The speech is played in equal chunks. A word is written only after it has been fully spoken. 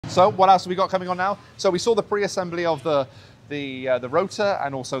So what else have we got coming on now? So we saw the pre-assembly of the rotor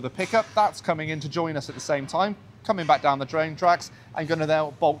and also the pickup. That's coming in to join us at the same time, coming back down the drain tracks and going to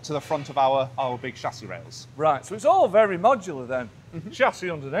then bolt to the front of our big chassis rails. Right, so it's all very modular then. Chassis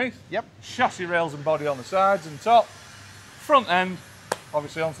underneath, Yep. chassis rails and body on the sides and top, front end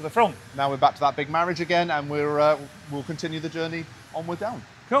obviously onto the front. Now we're back to that big marriage again, and we'll continue the journey onward down.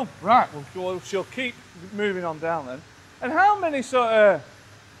 Cool, right, she'll keep moving on down then. And how many sort of,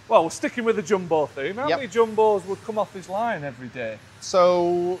 well, we're sticking with the jumbo theme, how many jumbos would come off this line every day?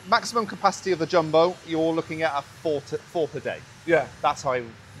 So maximum capacity of the jumbo, you're looking at a four per day. Yeah.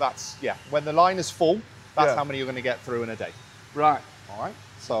 When the line is full, that's Yeah. how many you're going to get through in a day. Right. All right,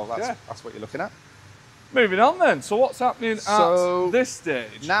 so that's what you're looking at. Moving on then, so what's happening at this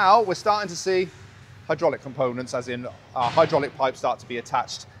stage? Now we're starting to see hydraulic components, as in hydraulic pipes start to be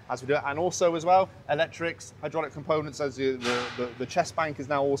attached as we do it, and also as well electrics, hydraulic components, as the chest bank is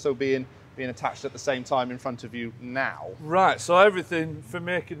now also being attached at the same time in front of you now. Right, so everything for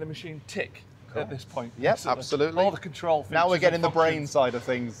making the machine tick at this point. Yes, absolutely. All the control features. Now we're getting the brain functions. side of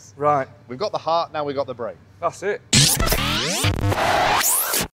things. Right. We've got the heart, now we've got the brain. That's it.